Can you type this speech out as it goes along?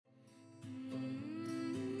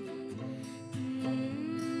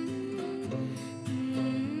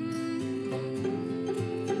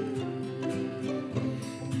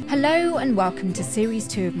Hello and welcome to Series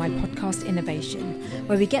 2 of my podcast Innovation,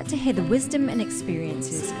 where we get to hear the wisdom and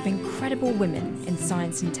experiences of incredible women in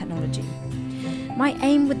science and technology. My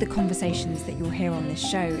aim with the conversations that you'll hear on this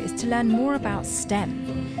show is to learn more about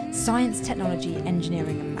STEM, science, technology,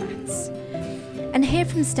 engineering and maths, and hear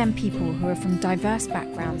from STEM people who are from diverse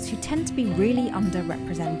backgrounds who tend to be really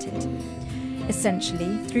underrepresented.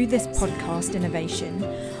 Essentially, through this podcast Innovation,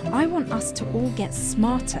 I want us to all get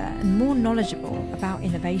smarter and more knowledgeable about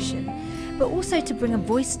innovation, but also to bring a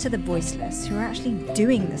voice to the voiceless who are actually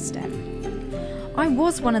doing the STEM. I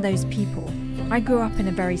was one of those people. I grew up in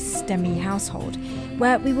a very STEMmy household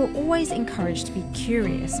where we were always encouraged to be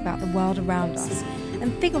curious about the world around us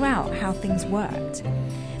and figure out how things worked.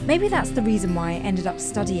 Maybe that's the reason why I ended up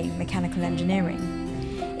studying mechanical engineering.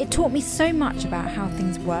 It taught me so much about how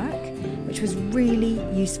things work, which was really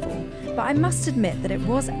useful, but I must admit that it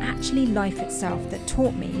was actually life itself that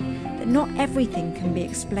taught me that not everything can be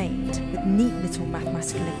explained with neat little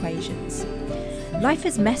mathematical equations. Life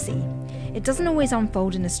is messy. It doesn't always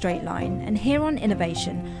unfold in a straight line, and here on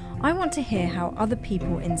Innovation, I want to hear how other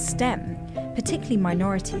people in STEM, particularly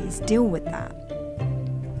minorities, deal with that.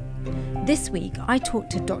 This week, I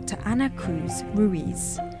talked to Dr. Ana Cruz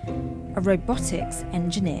Ruiz, a robotics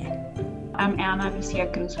engineer. I'm Ana Lucia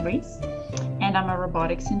Cruz Ruiz, and I'm a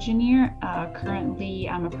robotics engineer. Currently,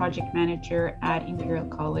 I'm a project manager at Imperial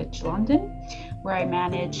College London, where I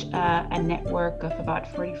manage a network of about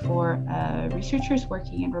 44 researchers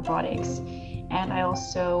working in robotics. And I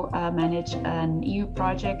also manage an EU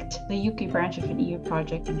project, the UK branch of an EU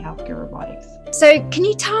project in healthcare robotics. So can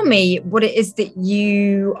you tell me what it is that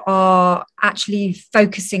you are actually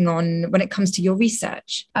focusing on when it comes to your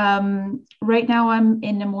research? Right now, I'm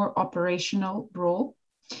in a more operational role.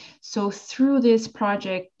 So through this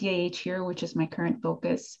project, DIH here, which is my current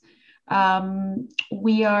focus,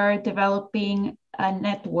 we are developing a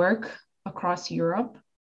network across Europe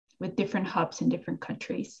with different hubs in different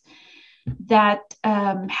countries that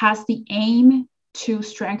has the aim to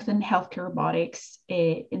strengthen healthcare robotics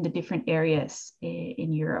in the different areas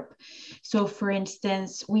in Europe. So for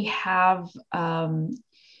instance, we have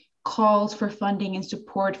calls for funding and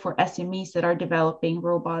support for SMEs that are developing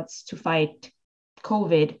robots to fight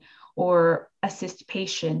COVID or assist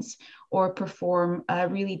patients or perform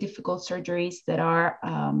really difficult surgeries that are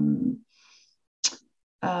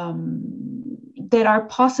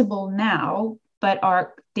possible now but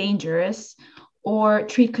are dangerous, or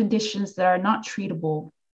treat conditions that are not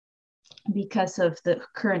treatable because of the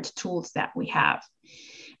current tools that we have.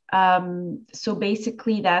 So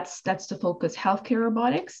basically that's the focus: healthcare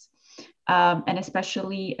robotics, and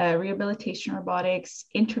especially rehabilitation robotics,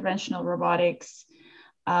 interventional robotics,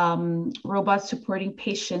 robots supporting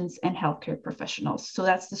patients and healthcare professionals. So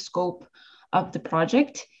that's the scope of the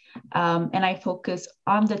project. And I focus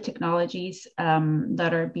on the technologies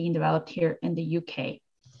that are being developed here in the UK.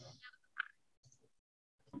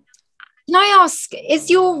 Can I ask, is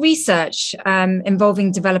your research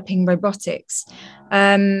involving developing robotics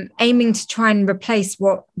aiming to try and replace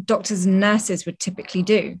what doctors and nurses would typically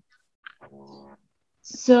do?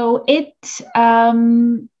 So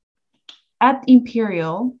at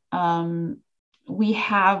Imperial, we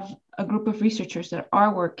have a group of researchers that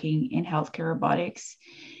are working in healthcare robotics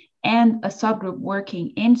and a subgroup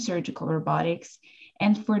working in surgical robotics.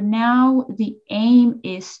 And for now, the aim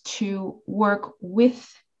is to work with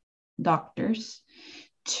doctors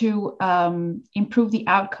to improve the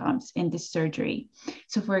outcomes in this surgery.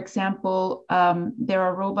 So for example, there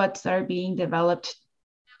are robots that are being developed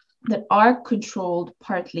that are controlled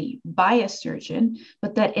partly by a surgeon,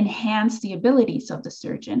 but that enhance the abilities of the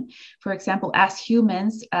surgeon. For example, as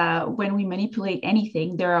humans, when we manipulate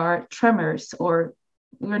anything, there are tremors or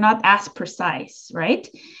we're not as precise, right?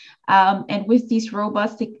 And with these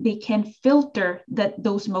robots, they can filter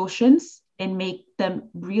those motions and make them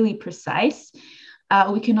really precise.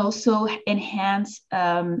 We can also enhance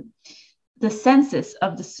the senses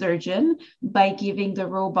of the surgeon by giving the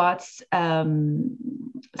robots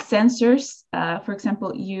sensors. For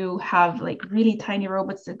example, you have like really tiny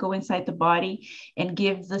robots that go inside the body and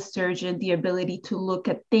give the surgeon the ability to look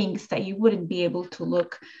at things that you wouldn't be able to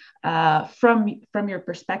look from your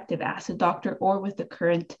perspective as a doctor or with the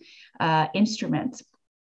current instruments.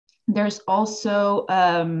 There's also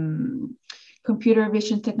computer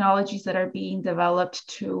vision technologies that are being developed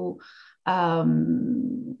to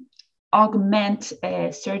augment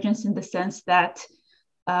surgeons in the sense that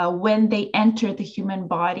when they enter the human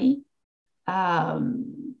body,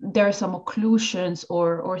 there are some occlusions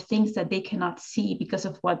or things that they cannot see because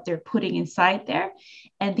of what they're putting inside there.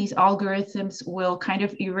 And these algorithms will kind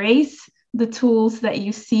of erase the tools that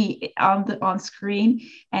you see on screen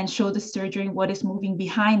and show the surgeon what is moving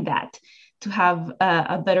behind that, to have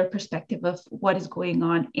a better perspective of what is going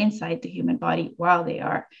on inside the human body while they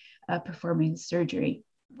are performing surgery.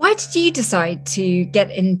 Why did you decide to get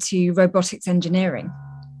into robotics engineering?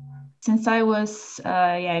 Since I was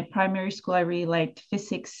in primary school, I really liked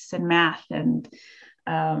physics and math, and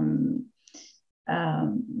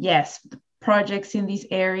yes, projects in these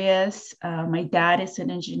areas. My dad is an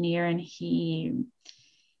engineer, and he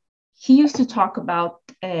used to talk about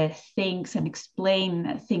things and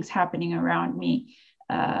explain things happening around me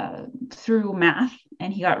through math,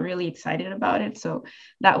 and he got really excited about it. So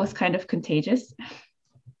that was kind of contagious.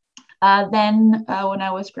 Then when I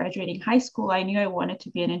was graduating high school, I knew I wanted to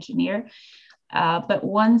be an engineer. But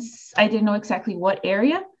once I didn't know exactly what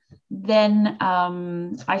area, then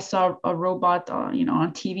I saw a robot on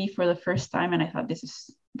TV for the first time, and I thought, this is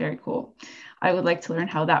very cool. I would like to learn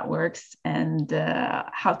how that works and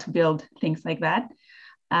how to build things like that.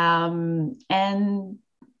 And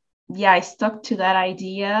yeah, I stuck to that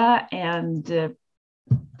idea and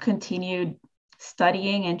continued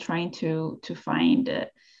studying and trying to find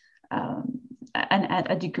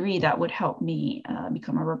a degree that would help me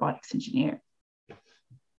become a robotics engineer.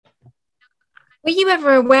 Were you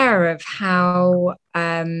ever aware of how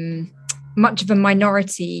much of a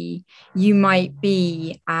minority you might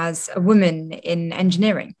be as a woman in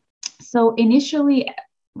engineering? So initially,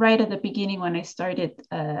 right at the beginning, when I started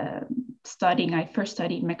studying, I first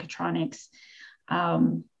studied mechatronics.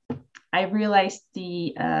 I realized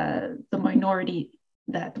the minority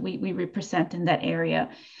that we represent in that area.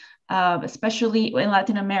 Especially in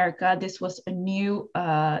Latin America, this was a new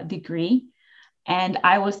degree, and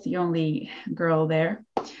I was the only girl there.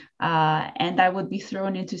 And I would be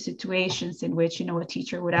thrown into situations in which, a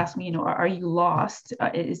teacher would ask me, are you lost?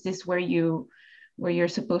 Is this where you're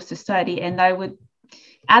supposed to study? And I would,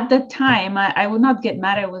 at that time, I would not get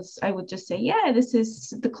mad. I would just say, yeah, this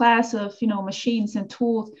is the class of, machines and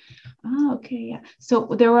tools. Oh, okay, yeah.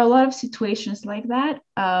 So there were a lot of situations like that.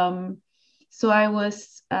 So I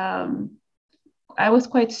was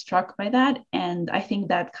quite struck by that, and I think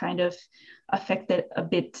that kind of affected a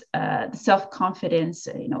bit the self-confidence,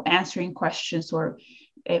 answering questions or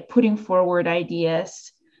putting forward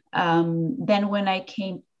ideas. Then when I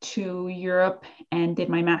came to Europe and did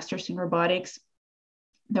my master's in robotics,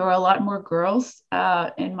 there were a lot more girls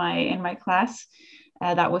in my class.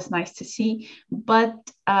 That was nice to see, but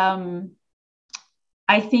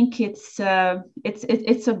I think it's a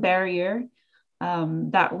barrier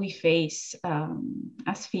that we face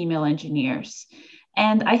as female engineers.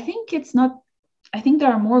 And I think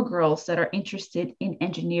there are more girls that are interested in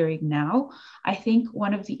engineering now. I think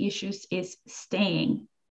one of the issues is staying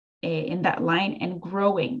in that line and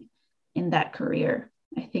growing in that career.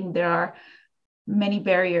 I think there are many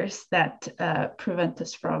barriers that prevent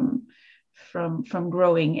us from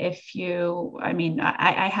growing.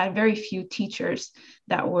 I had very few teachers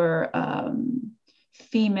that were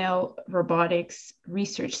female robotics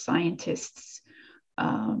research scientists,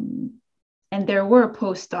 and there were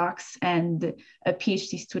postdocs and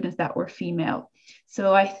PhD students that were female.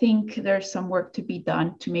 So I think there's some work to be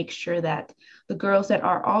done to make sure that the girls that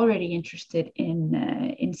are already interested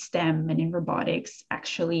in STEM and in robotics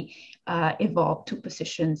actually evolve to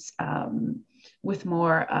positions with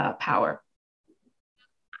more power.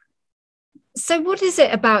 So what is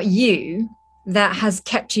it about you that has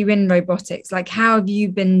kept you in robotics? Like, how have you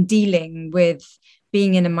been dealing with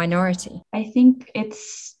being in a minority? I think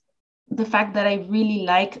it's the fact that I really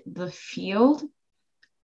like the field.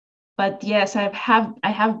 But yes, I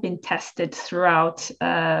have been tested throughout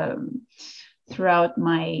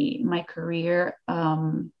my career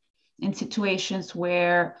in situations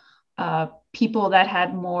where people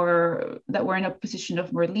that were in a position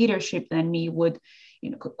of more leadership than me would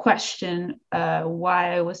question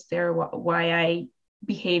why I was there, why I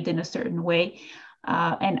behaved in a certain way,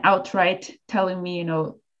 and outright telling me,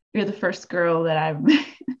 you're the first girl that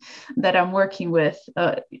I'm working with.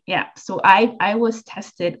 So I was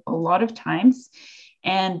tested a lot of times,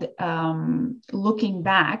 and looking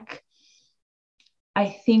back, I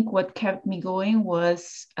think what kept me going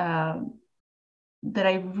was that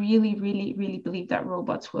I really, really, really believe that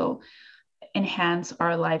robots will enhance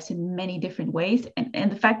our lives in many different ways,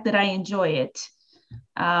 and the fact that I enjoy it.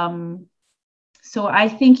 So I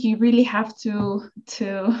think you really have to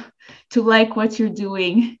like what you're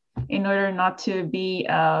doing in order not to be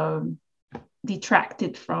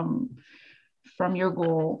detracted from your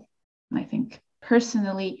goal. I think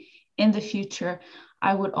personally, in the future,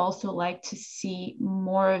 I would also like to see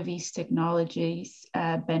more of these technologies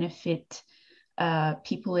benefit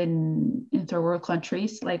people in third world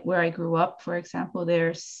countries, like where I grew up, for example.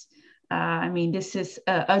 There's I mean, this is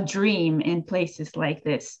a dream in places like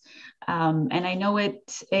this, and I know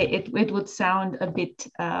it would sound a bit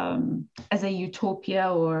as a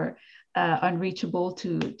utopia or unreachable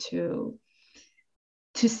to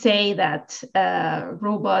say that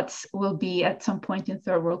robots will be at some point in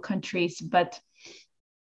third world countries, but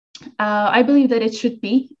I believe that it should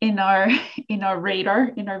be in our in our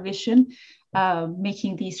radar, in our vision,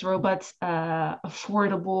 making these robots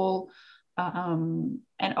affordable,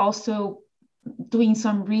 and also doing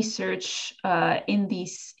some research in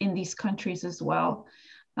these countries as well,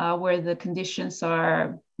 where the conditions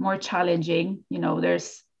are more challenging. You know,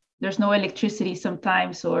 there's no electricity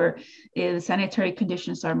sometimes, or the sanitary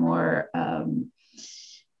conditions are more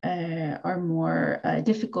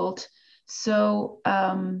difficult. So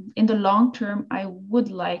in the long term, I would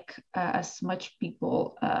like as much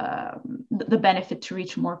people, the benefit to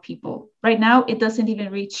reach more people. Right now, it doesn't even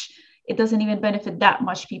benefit that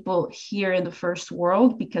much people here in the first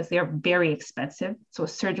world because they are very expensive. So a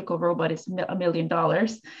surgical robot is $1 million.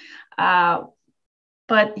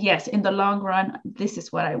 But yes, in the long run, this is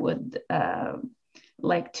what I would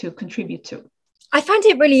like to contribute to. I find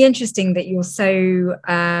it really interesting that you're so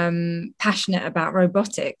passionate about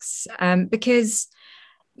robotics, because,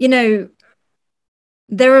 you know,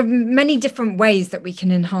 there are many different ways that we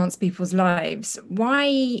can enhance people's lives.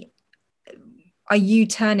 Why are you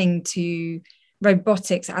turning to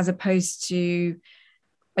robotics as opposed to,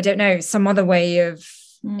 I don't know, some other way of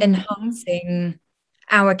enhancing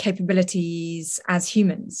our capabilities as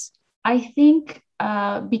humans? I think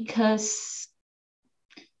because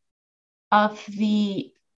of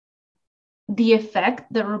the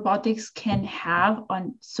effect that robotics can have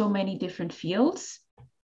on so many different fields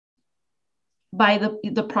by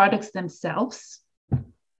the products themselves,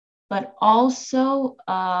 but also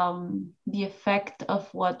the effect of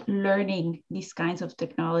what learning these kinds of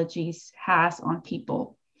technologies has on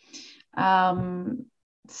people.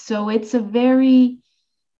 So it's a very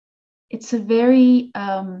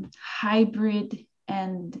hybrid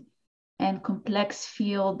and complex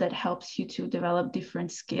field that helps you to develop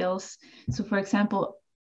different skills. So, for example,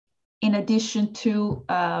 in addition to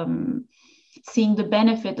seeing the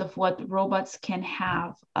benefit of what robots can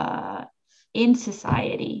have in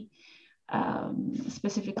society,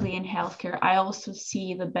 specifically in healthcare, I also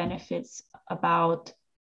see the benefits about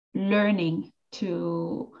learning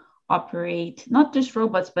to operate not just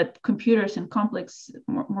robots, but computers and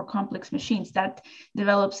more complex machines that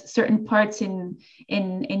develops certain parts in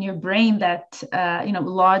your brain that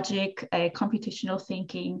logic, computational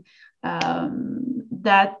thinking,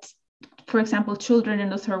 that, for example, children in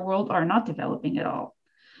the third world are not developing at all.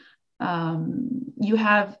 You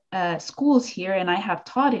have schools here, and I have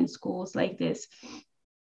taught in schools like this,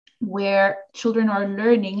 where children are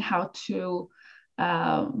learning how to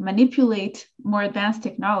manipulate more advanced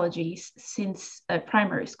technologies since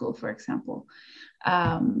primary school, for example.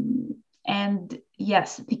 And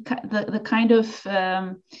yes, the kind of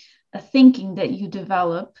thinking that you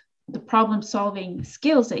develop, the problem-solving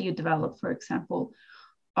skills that you develop, for example,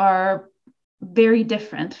 are very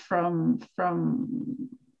different from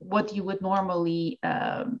what you would normally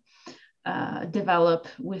develop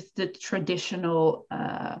with the traditional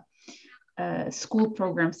school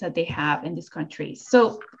programs that they have in this country.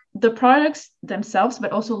 So the products themselves,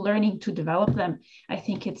 but also learning to develop them, I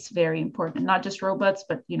think it's very important. Not just robots,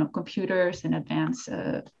 but computers and advanced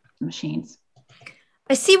machines.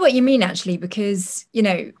 I see what you mean, actually, because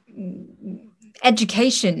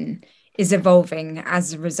education is evolving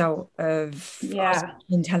as a result of artificial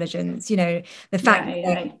intelligence. The fact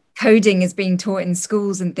that coding is being taught in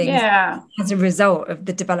schools and things as a result of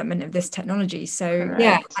the development of this technology. So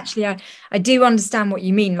correct. Actually, I do understand what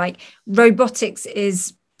you mean. Like, robotics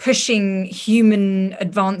is pushing human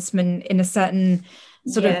advancement in a certain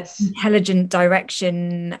sort of intelligent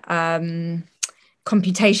direction,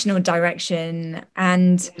 computational direction,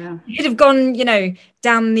 and you could have gone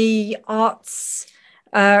down the arts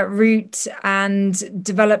route and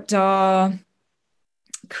developed our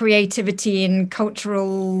creativity and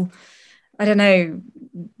cultural,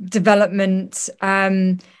 development,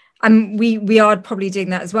 and we are probably doing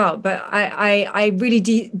that as well. But I really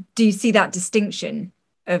do see that distinction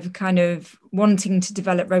of kind of wanting to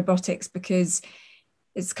develop robotics, because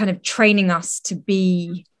it's kind of training us to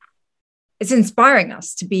be, it's inspiring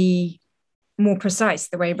us to be more precise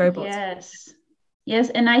the way robots.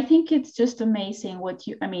 Yes, and I think it's just amazing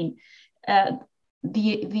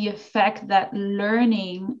the effect that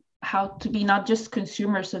learning how to be not just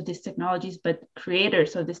consumers of these technologies, but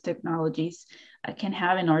creators of these technologies can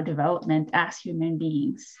have in our development as human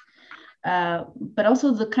beings. But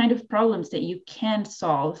also the kind of problems that you can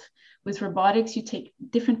solve. With robotics, you take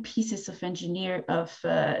different pieces of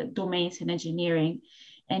domains in engineering,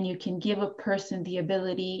 and you can give a person the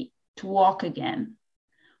ability to walk again,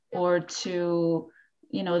 or to,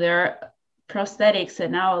 there are prosthetics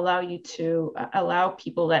that now allow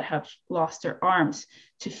people that have lost their arms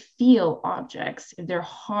to feel objects if they're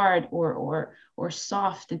hard or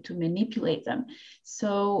soft, and to manipulate them.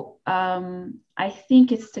 So I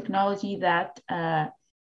think it's technology that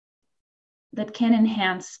can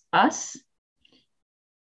enhance us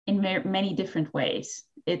in many different ways.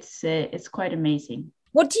 It's quite amazing.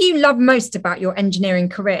 What do you love most about your engineering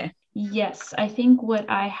career? Yes, I think what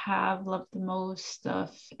I have loved the most of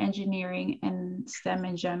engineering and STEM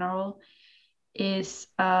in general is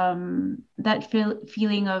that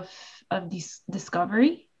feeling of this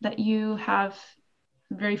discovery that you have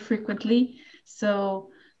very frequently.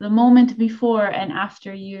 So the moment before and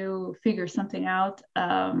after you figure something out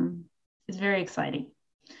is very exciting.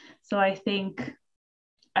 So I think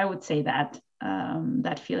I would say that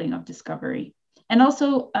that feeling of discovery. And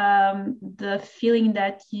also the feeling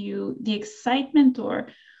that the excitement or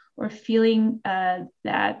feeling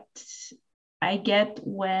that I get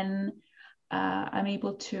when I'm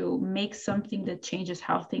able to make something that changes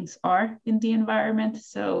how things are in the environment.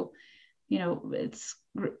 So,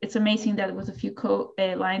 it's amazing that with a few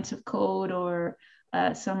lines of code or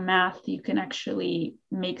some math, you can actually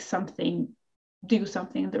do something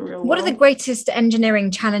in the real world. What are the greatest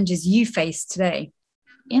engineering challenges you face today?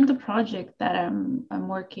 In the project that I'm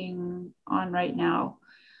working on right now,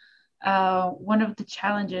 one of the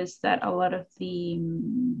challenges that a lot of the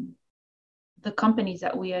companies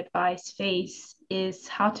that we advise face is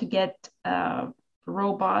how to get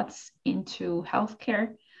robots into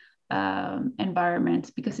healthcare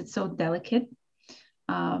environments, because it's so delicate.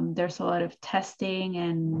 There's a lot of testing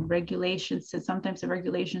and regulations, and sometimes the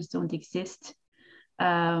regulations don't exist.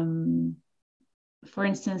 For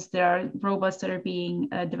instance, there are robots that are being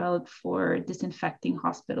developed for disinfecting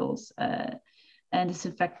hospitals and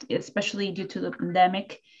especially due to the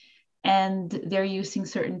pandemic. And they're using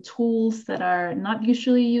certain tools that are not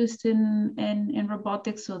usually used in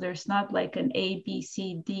robotics. So there's not like an A, B,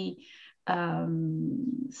 C, D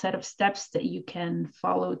set of steps that you can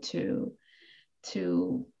follow to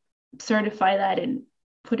certify that and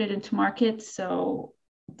put it into market. So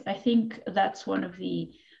I think that's one of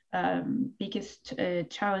the biggest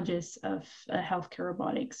challenges of healthcare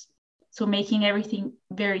robotics. So making everything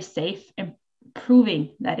very safe and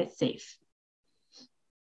proving that it's safe.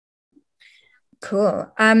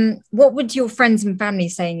 Cool. What would your friends and family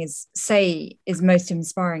say is most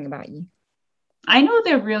inspiring about you? I know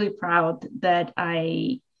they're really proud that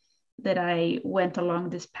I went along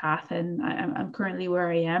this path, and I'm currently where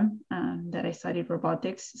I am, that I studied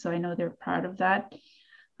robotics. So I know they're proud of that.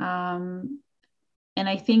 And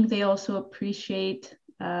I think they also appreciate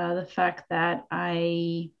the fact that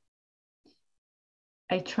I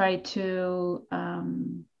try to,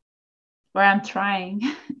 or I'm trying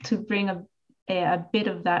to bring a bit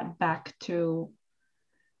of that back to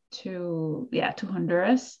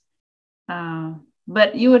Honduras.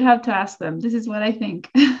 But you would have to ask them. This is what I think.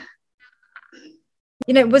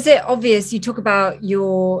 Was it obvious? You talk about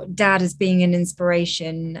your dad as being an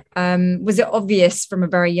inspiration. Was it obvious from a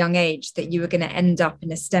very young age that you were going to end up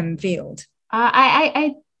in a STEM field?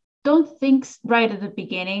 I don't think right at the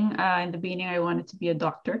beginning. In the beginning, I wanted to be a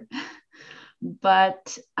doctor.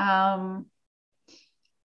 But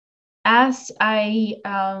as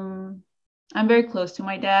I'm very close to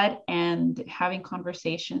my dad, and having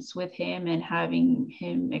conversations with him and having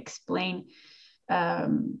him explain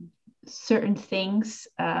certain things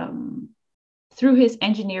through his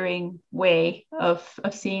engineering way of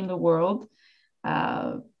seeing the world,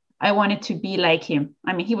 I wanted to be like him.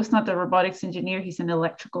 I mean, he was not a robotics engineer, he's an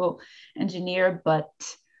electrical engineer, but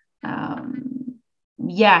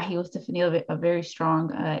he was definitely a very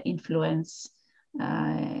strong influence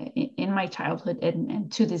in my childhood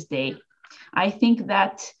and to this day. I think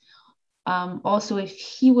that also, if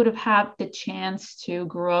he would have had the chance to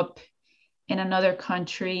grow up in another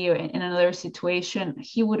country or in another situation,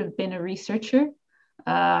 he would have been a researcher.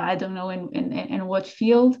 I don't know in what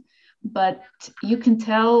field, but you can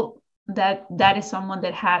tell that is someone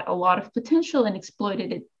that had a lot of potential and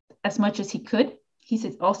exploited it as much as he could. He's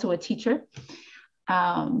also a teacher,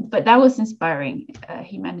 but that was inspiring.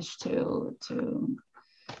 He managed to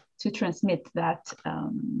transmit that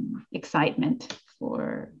excitement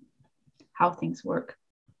for how things work.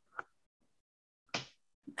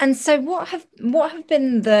 And so what have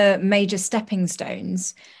been the major stepping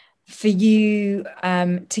stones for you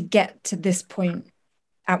to get to this point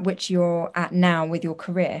at which you're at now with your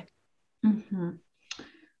career? Mhm.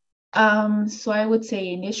 So I would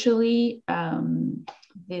say initially,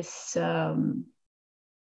 this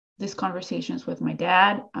these conversations with my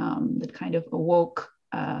dad that kind of awoke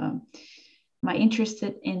my interest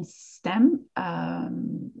in STEM.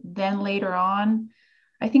 Then later on,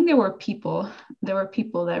 I think there were people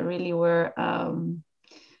that really were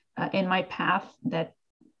in my path that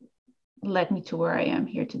led me to where I am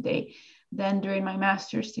here today. Then during my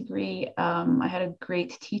master's degree, I had a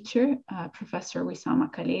great teacher, Professor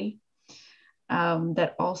Wissama Khalil,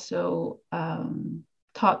 that also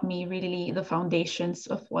taught me really the foundations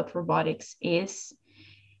of what robotics is.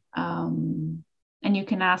 And you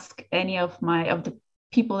can ask any of the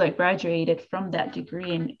people that graduated from that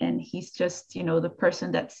degree, and he's just, you know, the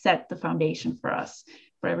person that set the foundation for us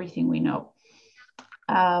for everything we know.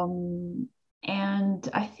 And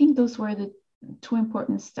I think those were the two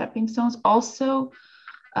important stepping stones. Also,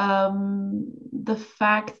 the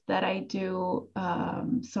fact that I do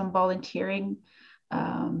some volunteering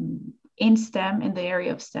in STEM, in the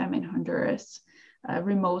area of STEM in Honduras,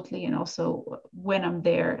 remotely, and also when I'm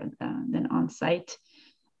there, then on site.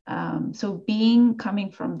 So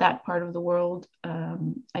coming from that part of the world,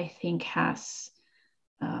 I think has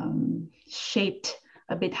shaped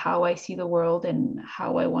a bit how I see the world and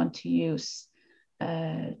how I want to use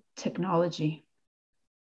technology.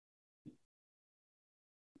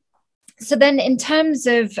 So then in terms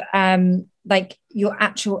of like your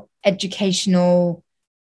actual educational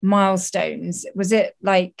milestones, was it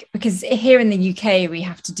like, because here in the UK we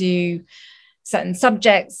have to do certain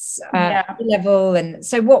subjects Yeah. level, and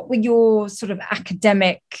so what were your sort of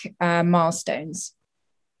academic milestones?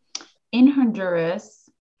 In Honduras,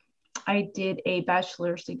 I did a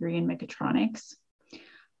bachelor's degree in mechatronics.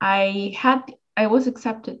 I was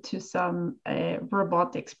accepted to some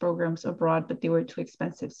robotics programs abroad, but they were too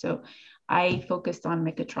expensive. So I focused on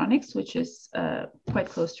mechatronics, which is quite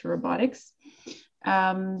close to robotics.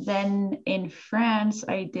 Then in France,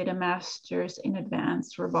 I did a master's in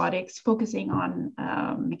advanced robotics, focusing on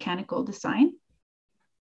mechanical design.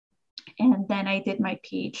 And then I did my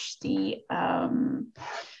PhD.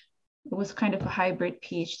 It was kind of a hybrid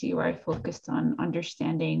PhD where I focused on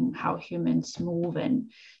understanding how humans move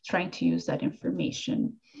and trying to use that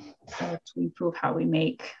information to improve how we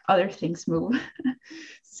make other things move.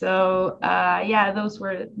 So yeah, those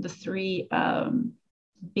were the three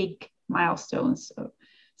big milestones,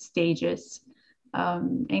 stages.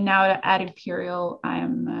 And now at Imperial,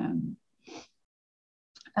 I'm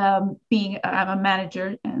a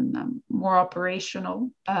manager and I'm more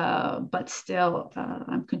operational, but still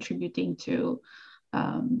I'm contributing to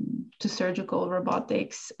surgical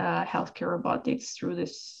robotics, healthcare robotics through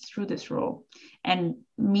this role, and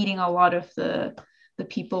meeting a lot of the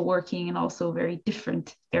people working in also very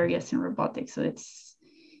different areas in robotics. So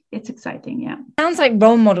it's exciting, yeah. Sounds like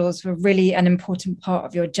role models were really an important part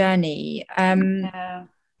of your journey. Yeah.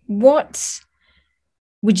 What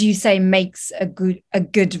would you say makes a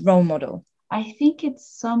good role model? I think it's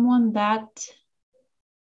someone that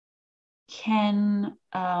can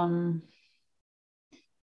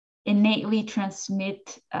innately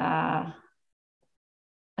transmit a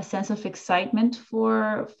sense of excitement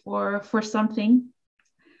for something.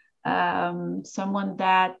 Someone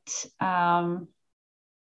that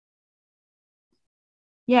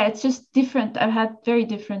yeah, it's just different. I've had very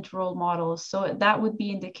different role models. So that would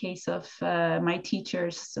be in the case of my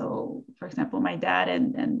teachers. So, for example, my dad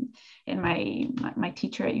and my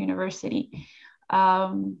teacher at university.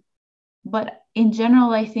 But in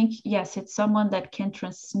general, I think, yes, it's someone that can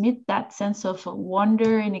transmit that sense of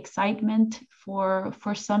wonder and excitement for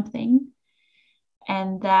something,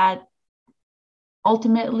 and that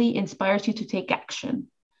ultimately inspires you to take action.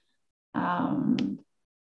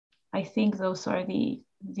 I think those are the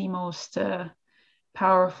most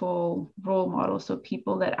powerful role models. So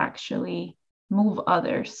people that actually move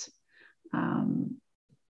others. And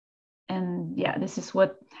yeah, this is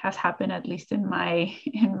what has happened, at least in my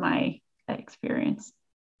experience.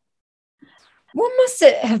 What must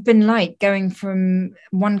it have been like going from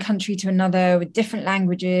one country to another with different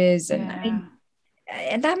languages? And I Yeah. mean,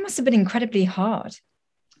 that must have been incredibly hard.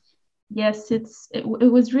 Yes, it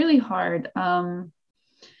was really hard.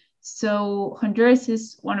 So Honduras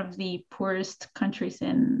is one of the poorest countries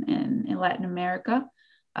in Latin America.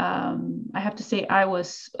 I have to say I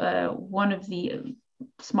was one of the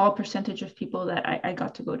small percentage of people that I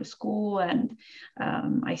got to go to school, and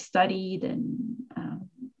I studied, and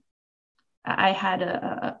I had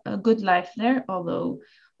a a good life there, although,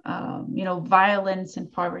 violence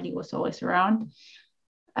and poverty was always around.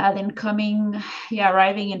 Then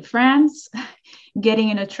arriving in France, getting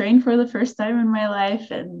in a train for the first time in my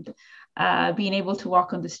life, and being able to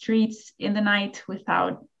walk on the streets in the night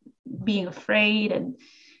without being afraid. And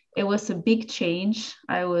it was a big change.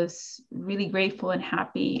 I was really grateful and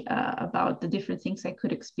happy about the different things I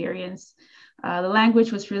could experience. The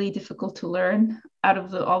language was really difficult to learn. Out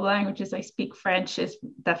of all the languages I speak, French is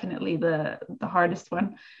definitely the hardest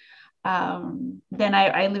one. Then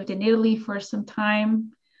I lived in Italy for some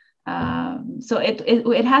time. So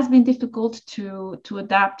it has been difficult to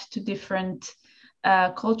adapt to different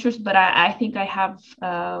cultures, but I think I have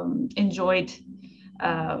enjoyed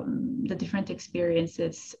the different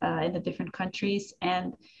experiences in the different countries.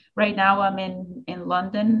 And right now I'm in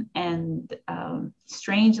London, and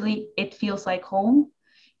strangely, it feels like home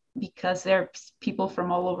because there are people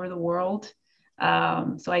from all over the world.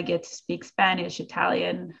 So I get to speak Spanish,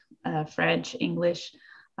 Italian, French, English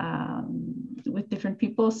with different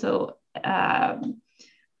people. So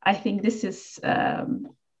I think this is,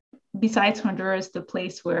 besides Honduras, the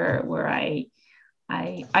place where I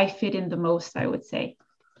fit in the most, I would say.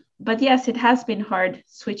 But yes, it has been hard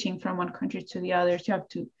switching from one country to the other. You have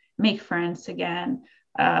to make friends again,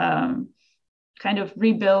 kind of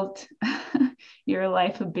rebuild your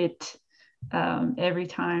life a bit every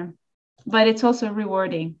time. But it's also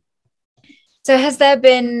rewarding. So has there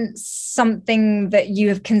been something that you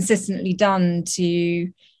have consistently done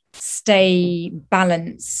to stay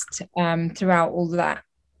balanced throughout all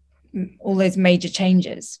those major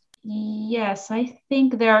changes? Yes, I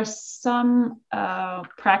think there are some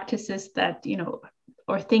practices that,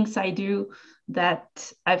 or things I do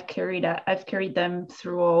that I've carried them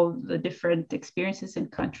through all the different experiences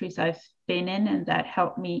and countries I've been in, and that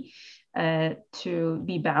helped me to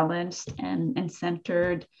be balanced and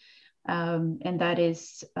centered. And that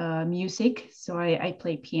is music. So I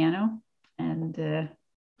play piano, and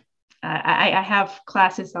I have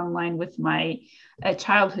classes online with my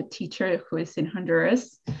childhood teacher who is in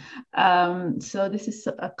Honduras. So this is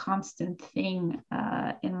a constant thing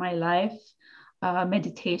in my life.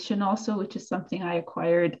 Meditation also, which is something I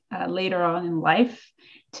acquired later on in life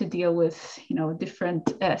to deal with, different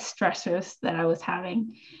stressors that I was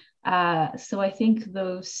having. So I think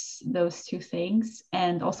those two things,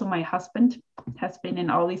 and also my husband has been in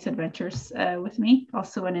all these adventures with me,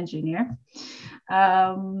 also an engineer.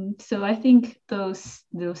 So I think those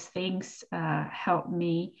things help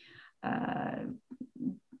me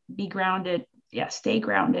be grounded, stay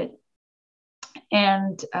grounded.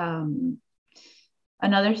 And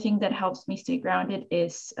another thing that helps me stay grounded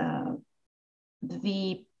is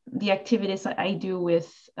the activities that I do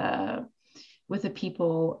with the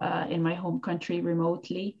people in my home country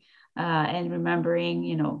remotely, and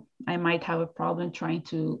remembering, I might have a problem trying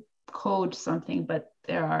to code something, but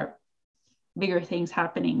there are bigger things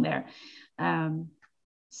happening there.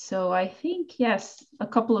 So I think, yes, a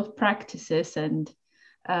couple of practices and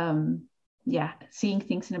seeing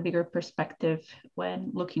things in a bigger perspective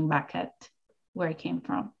when looking back at where I came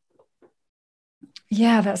from.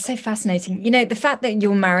 Yeah, that's so fascinating. The fact that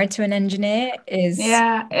you're married to an engineer is...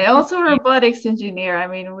 Yeah, also a robotics engineer. I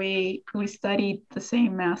mean, we studied the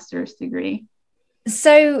same master's degree.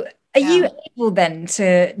 So are you able then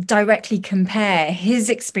to directly compare his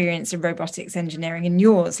experience of robotics engineering and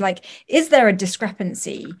yours? Like, is there a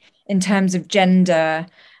discrepancy in terms of gender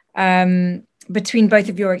between both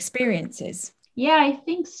of your experiences? Yeah, I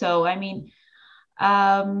think so. I mean,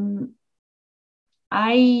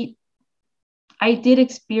 I did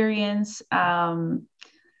experience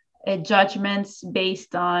judgments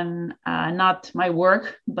based on not my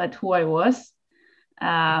work, but who I was.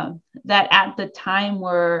 That at the time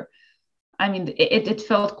were, I mean, it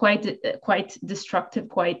felt quite destructive,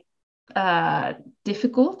 quite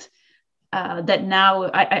difficult. That now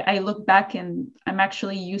I look back and I'm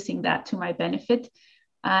actually using that to my benefit.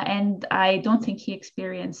 And I don't think he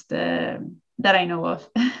experienced that I know of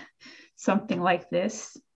something like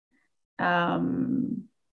this.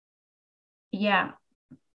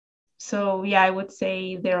 So I would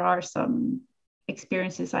say there are some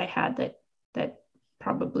experiences I had that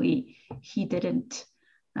probably he didn't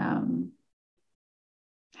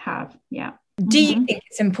have. Yeah. Do you think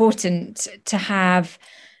it's important to have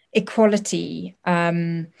equality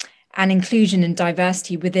and inclusion and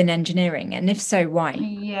diversity within engineering? And if so, why?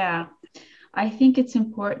 Yeah, I think it's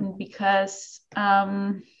important because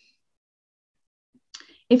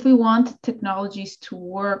if we want technologies to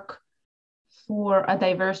work for a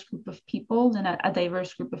diverse group of people, then a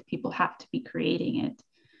diverse group of people have to be creating it.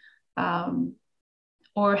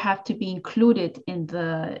 or have to be included in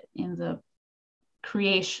the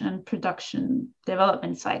creation, production,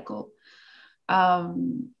 development cycle.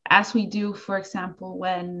 As we do, for example,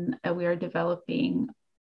 when we are developing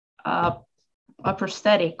a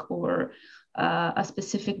prosthetic or a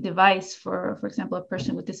specific device for example, a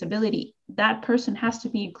person with disability, that person has to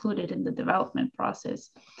be included in the development process.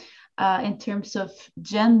 In terms of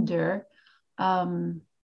gender,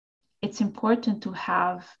 it's important to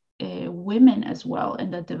have women as well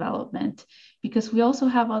in the development, because we also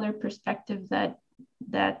have other perspectives that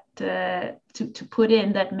to put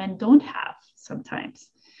in that men don't have sometimes.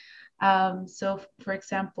 So, for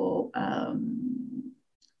example,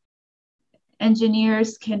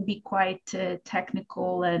 engineers can be quite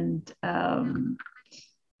technical and I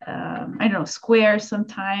don't know, square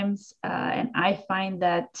sometimes, and I find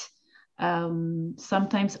that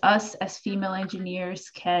sometimes us as female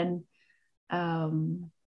engineers can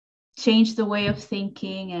change the way of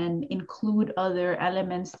thinking and include other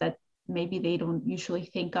elements that maybe they don't usually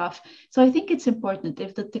think of. So I think it's important,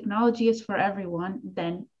 if the technology is for everyone,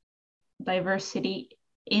 then diversity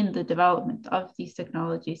in the development of these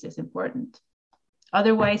technologies is important.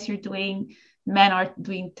 Otherwise, men are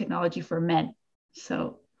doing technology for men.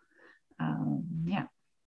 So, yeah.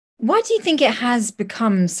 Why do you think it has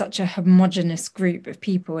become such a homogenous group of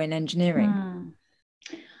people in engineering?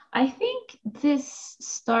 I think this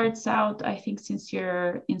starts out, since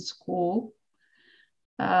you're in school.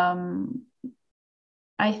 I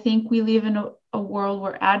think we live in a world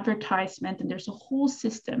where advertisement, and there's a whole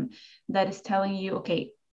system that is telling you,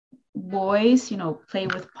 okay, boys, play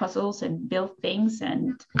with puzzles and build things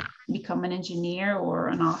and become an engineer or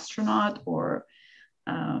an astronaut or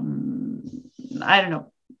I don't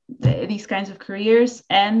know, these kinds of careers.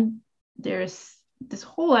 And there's this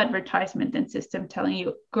whole advertisement and system telling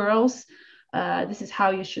you, girls, this is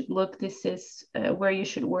how you should look, this is where you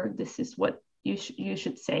should work, this is what you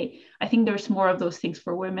should say. I think there's more of those things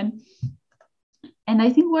for women, and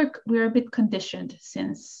I think we're a bit conditioned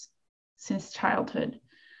since childhood.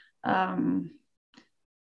 And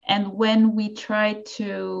when we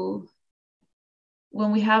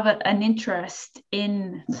have an interest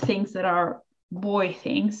in things that are boy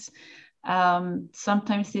things,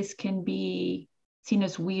 sometimes this can be seen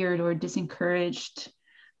as weird or disencouraged.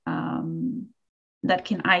 That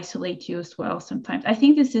can isolate you as well sometimes. I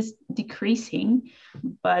think this is decreasing,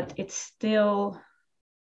 but it's still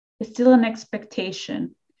an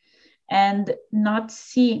expectation. And not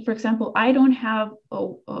seeing, for example, I don't have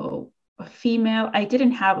I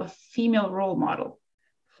didn't have a female role model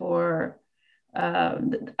for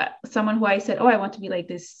someone who I said, oh, I want to be like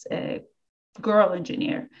this girl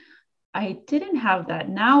engineer. I didn't have that.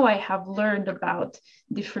 Now I have learned about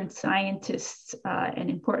different scientists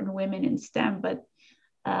and important women in STEM, but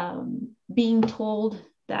being told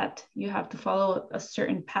that you have to follow a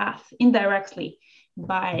certain path indirectly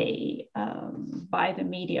by the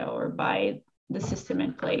media or by the system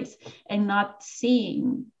in place, and not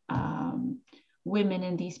seeing women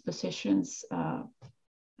in these positions, I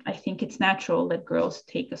think it's natural that girls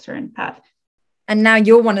take a certain path. And now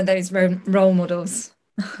you're one of those role models.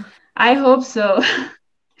 I hope so.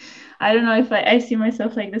 I don't know if I see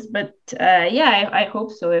myself like this, but I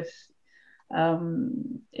hope so.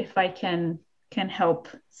 If I can help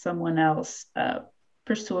someone else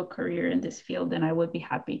pursue a career in this field, then I would be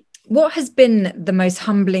happy. What has been the most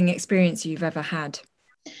humbling experience you've ever had?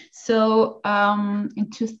 So in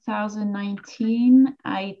 2019,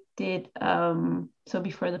 I did, so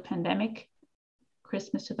before the pandemic,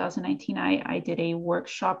 Christmas 2019, I did a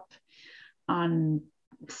workshop on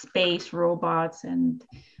space, robots, and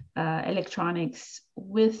electronics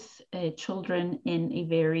with children in a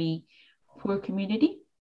very poor community.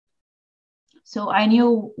 So I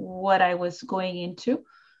knew what I was going into,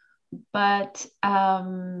 but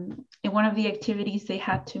in one of the activities, they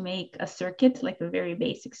had to make a circuit, like a very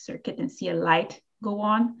basic circuit, and see a light go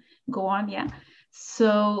on. Yeah.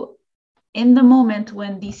 So in the moment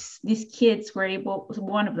when these kids were able,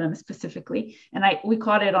 one of them specifically, and we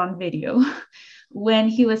caught it on video, when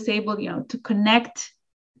he was able, to connect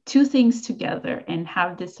two things together and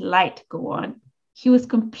have this light go on, he was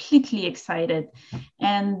completely excited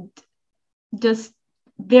and just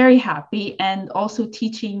very happy, and also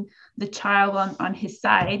teaching the child on his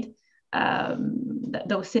side, that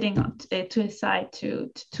was sitting to his side,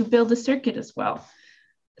 to build a circuit as well.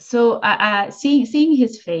 So seeing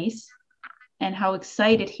his face and how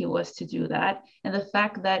excited he was to do that, and the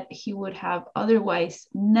fact that he would have otherwise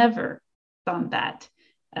never done that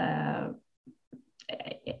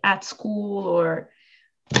at school or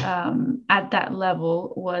at that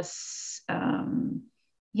level was,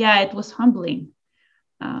 it was humbling.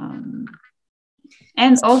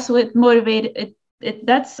 And also it motivated it.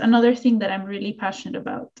 That's another thing that I'm really passionate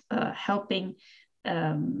about, helping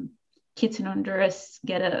kids in Honduras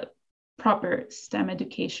get a proper STEM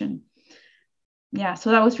education. Yeah,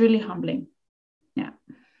 so that was really humbling. Yeah.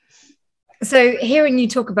 So hearing you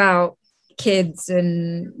talk about kids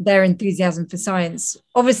and their enthusiasm for science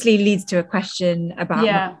obviously leads to a question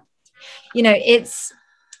about, it's,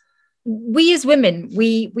 we as women,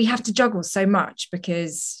 we have to juggle so much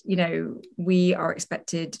because, we are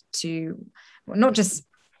expected to, well, not just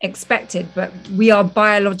expected, but we are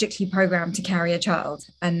biologically programmed to carry a child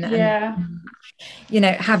and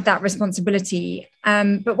have that responsibility.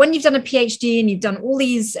 But when you've done a PhD and you've done all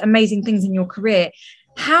these amazing things in your career,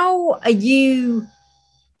 how are you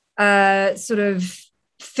sort of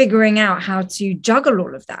figuring out how to juggle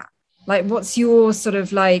all of that? Like, what's your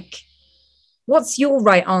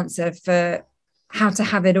right answer for how to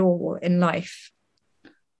have it all in life?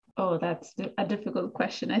 Oh, that's a difficult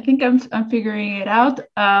question. I think I'm figuring it out.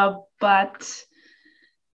 But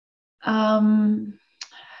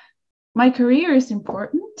my career is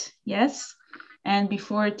important, yes. And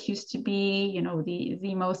before it used to be,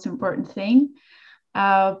 the most important thing.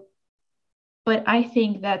 But I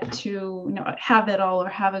think that to have it all or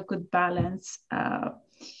have a good balance,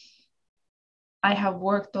 I have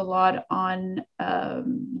worked a lot on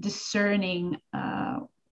discerning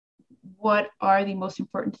what are the most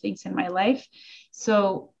important things in my life.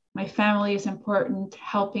 So my family is important,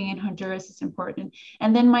 helping in Honduras is important.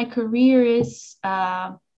 And then my career is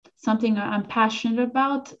something I'm passionate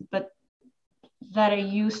about, but that I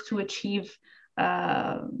use to achieve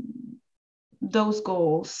those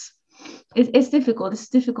goals. It's difficult. It's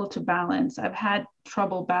difficult to balance. I've had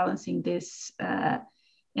trouble balancing this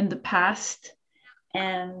in the past.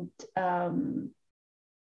 And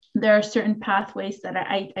there are certain pathways that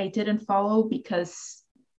I didn't follow because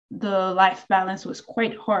the life balance was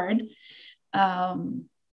quite hard.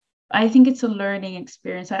 I think it's a learning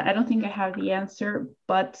experience. I don't think I have the answer,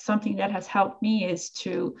 but something that has helped me is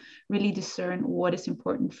to really discern what is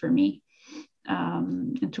important for me,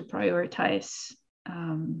 and to prioritize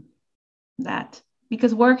that,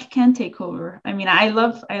 because work can take over. I mean, I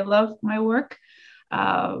love my work,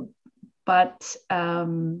 but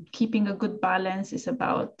keeping a good balance is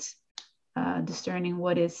about discerning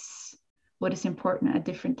what is important at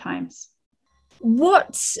different times.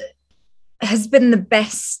 What has been the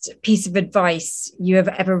best piece of advice you have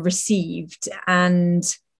ever received and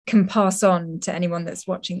can pass on to anyone that's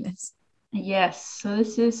watching this? Yes, so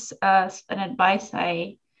this is an advice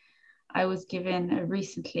I was given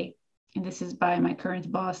recently, and this is by my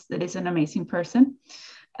current boss that is an amazing person.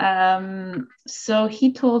 So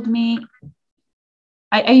he told me,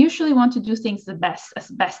 I usually want to do things as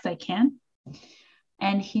best I can.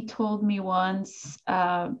 And he told me once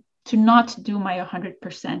to not do my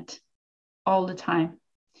 100% all the time,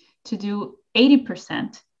 to do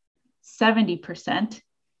 80%, 70%,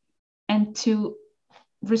 and to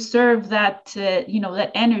reserve that,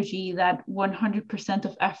 that energy, that 100%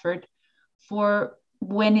 of effort for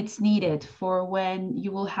when it's needed, for when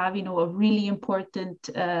you will have, a really important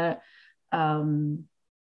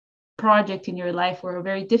project in your life or a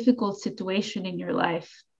very difficult situation in your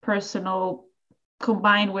life, personal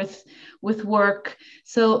combined with work.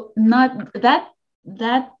 So not that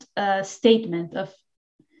statement of,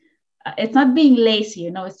 it's not being lazy,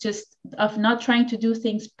 it's just of not trying to do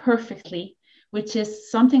things perfectly, which is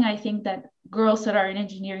something I think that girls that are in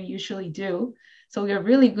engineering usually do. So we are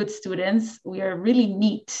really good students. We are really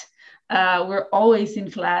neat. We're always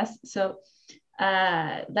in class. So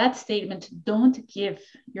that statement, don't give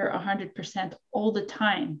your 100% all the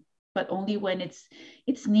time, but only when it's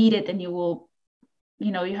needed, and you will,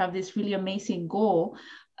 you have this really amazing goal,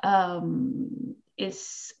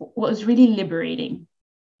 was really liberating,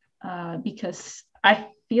 because I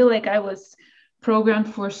feel like I was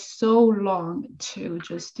programmed for so long to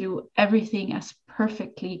just do everything as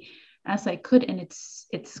perfectly as I could, and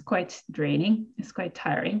it's quite draining, it's quite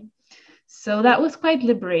tiring. So that was quite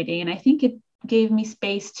liberating, and I think it gave me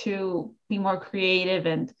space to be more creative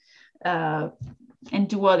and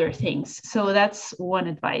do other things. So that's one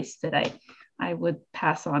advice that I would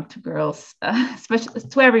pass on to girls, especially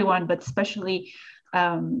to everyone, but especially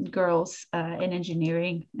girls in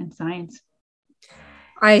engineering and science.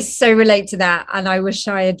 I so relate to that, and I wish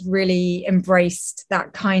I had really embraced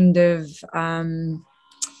that kind of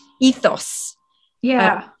ethos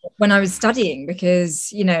when I was studying,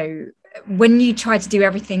 because when you try to do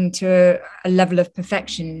everything to a level of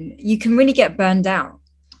perfection, you can really get burned out.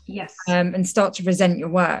 Yes. And start to resent your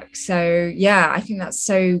work. So yeah, I think that's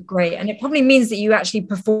so great, and it probably means that you actually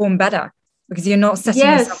perform better Because you're not setting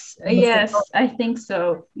yourself. Yes, I think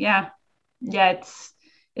so. Yeah.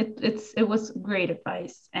 It was great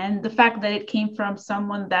advice, and the fact that it came from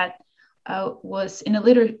someone that was in a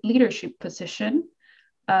leadership position,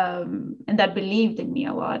 and that believed in me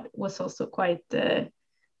a lot, was also quite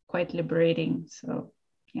liberating. So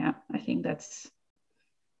yeah, I think that's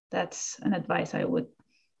an advice I would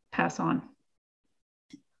pass on.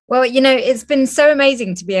 Well, it's been so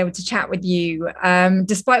amazing to be able to chat with you,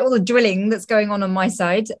 despite all the drilling that's going on my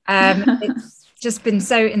side. It's just been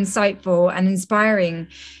so insightful and inspiring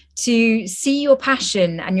to see your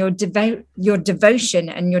passion and your devotion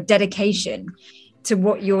and your dedication to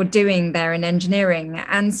what you're doing there in engineering.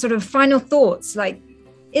 And sort of final thoughts, like,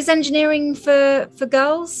 is engineering for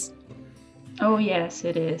girls? Oh, yes,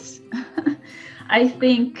 it is. I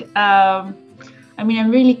think, I'm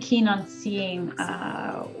really keen on seeing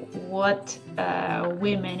what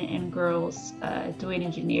women and girls do in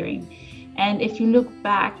engineering. And if you look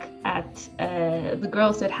back at the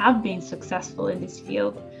girls that have been successful in this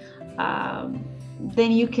field,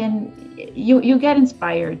 then you get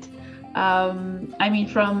inspired.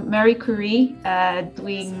 From Marie Curie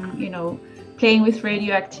playing with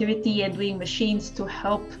radioactivity and doing machines to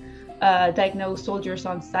help diagnose soldiers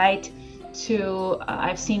on site, to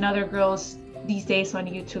I've seen other girls these days on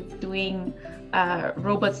YouTube doing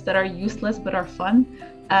robots that are useless but are fun.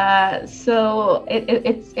 So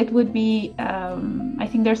it would be, I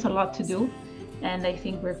think there's a lot to do, and I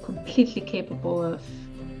think we're completely capable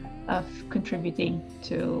of contributing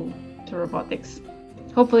to robotics.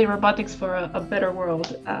 Hopefully robotics for a better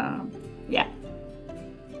world.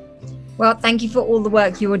 Well, thank you for all the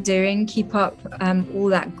work you're doing. Keep up all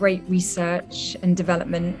that great research and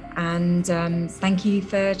development, and thank you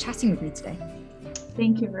for chatting with me today.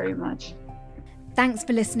 Thank you very much. Thanks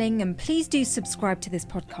for listening, and please do subscribe to this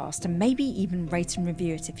podcast and maybe even rate and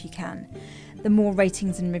review it if you can. The more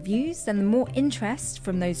ratings and reviews, then the more interest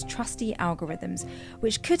from those trusty algorithms,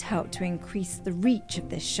 which could help to increase the reach of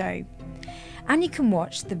this show. And you can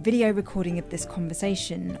watch the video recording of this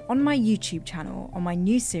conversation on my YouTube channel on my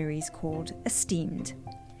new series called Esteemed.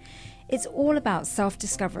 It's all about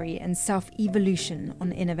self-discovery and self-evolution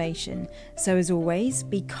on innovation. So as always,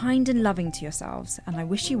 be kind and loving to yourselves, and I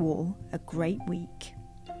wish you all a great week.